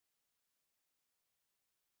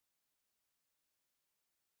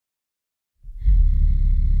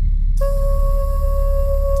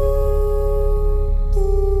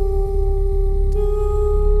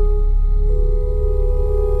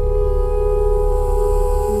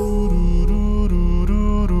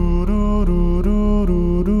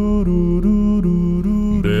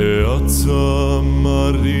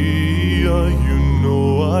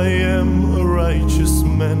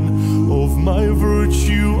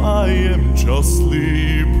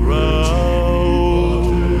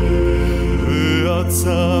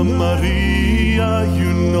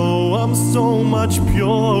much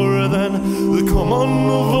purer than the common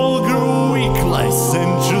vulgar weak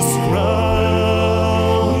licentious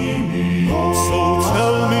crowd. So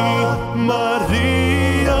tell me,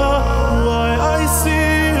 Maria, why I see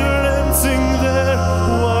her dancing there,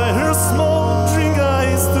 why her smoldering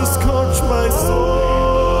eyes to scorch my soul.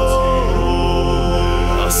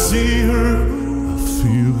 I see her, I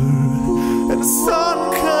feel her, and the sun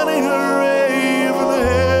cutting her raven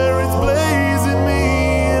hair is blazing me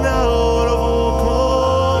out of all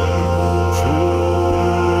control.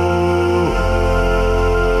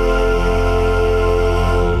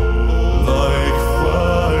 Like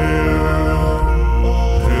fire,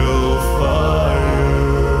 hellfire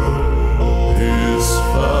is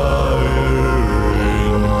fire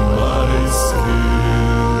in my skin.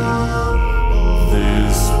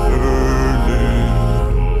 This burning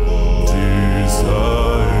desire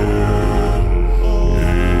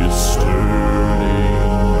is turning me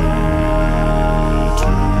to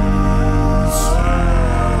sin.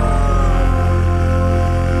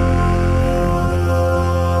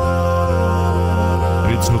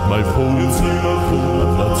 It's not my fault, I'm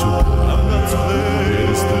not so bad. It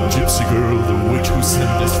is the gypsy girl, the witch who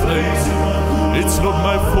sent this flame. It's not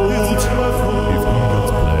my fault if he got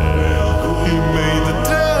blamed. He made the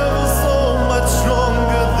devil so much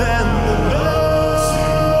stronger than the man.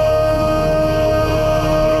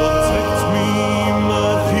 Protect me,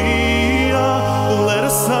 Maria, let a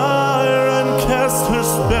siren cast her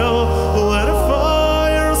spell, let a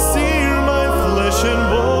fire sear my flesh and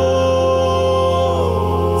bones.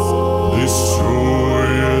 Destroy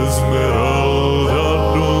Esmeralda,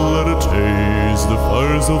 don't let her taste the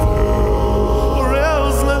fires of hell, or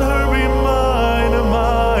else let her be mine and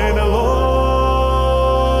mine alone.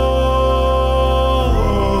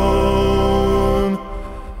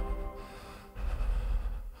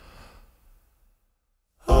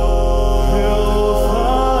 Hellfire,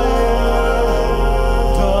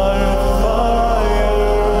 dark fire,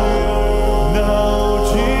 now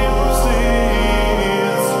gypsy,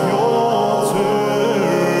 it's your turn.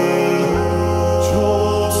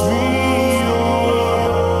 Choose me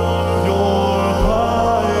your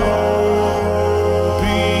fire,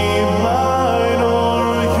 be mine or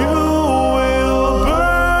you will burn.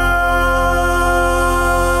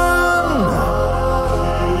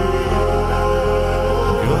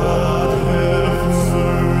 God have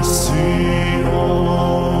mercy on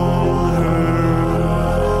her.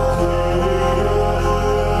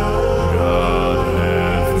 God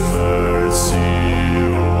have mercy on me.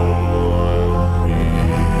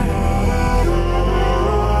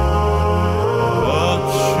 But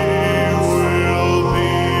she will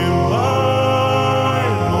be mine,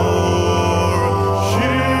 or she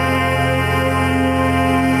will burn.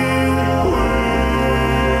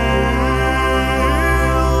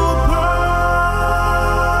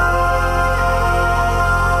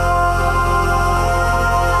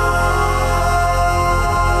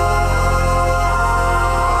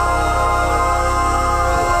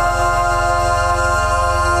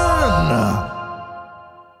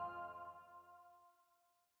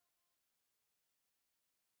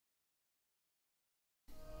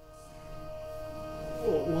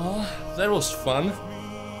 Well, that was fun.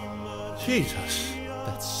 Jesus,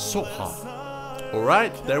 that's so hot.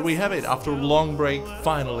 Alright, there we have it. After a long break,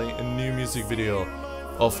 finally a new music video.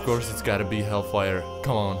 Of course it's gotta be Hellfire.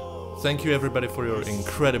 Come on. Thank you everybody for your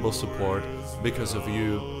incredible support. Because of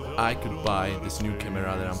you, I could buy this new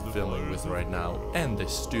camera that I'm filming with right now, and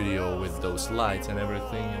this studio with those lights and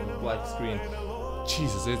everything, and the black screen.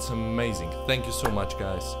 Jesus, it's amazing. Thank you so much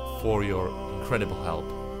guys for your incredible help.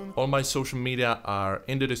 All my social media are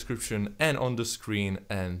in the description and on the screen,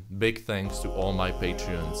 and big thanks to all my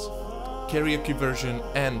Patreons. Karaoke version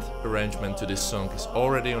and arrangement to this song is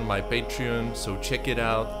already on my Patreon, so check it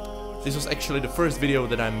out. This was actually the first video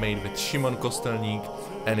that I made with Šimon Kostelník,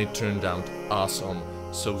 and it turned out awesome.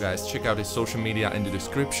 So guys, check out his social media in the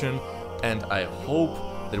description, and I hope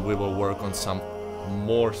that we will work on some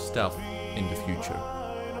more stuff in the future.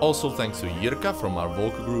 Also thanks to Jirka from our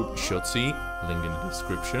vocal group Shotzi, link in the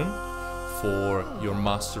description, for your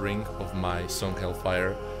mastering of my song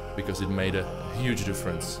Hellfire, because it made a huge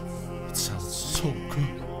difference. It sounds so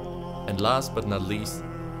good. And last but not least,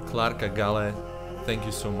 Klára Galle, thank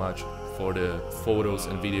you so much for the photos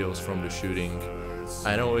and videos from the shooting.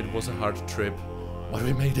 I know it was a hard trip, but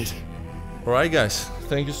we made it. Alright guys,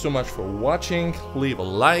 thank you so much for watching. Leave a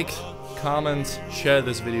like, comment, share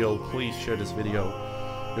this video, please share this video.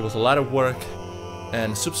 It was a lot of work,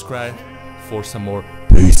 and subscribe for some more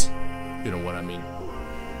peace. You know what I mean.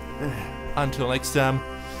 Until next time.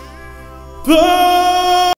 Bye!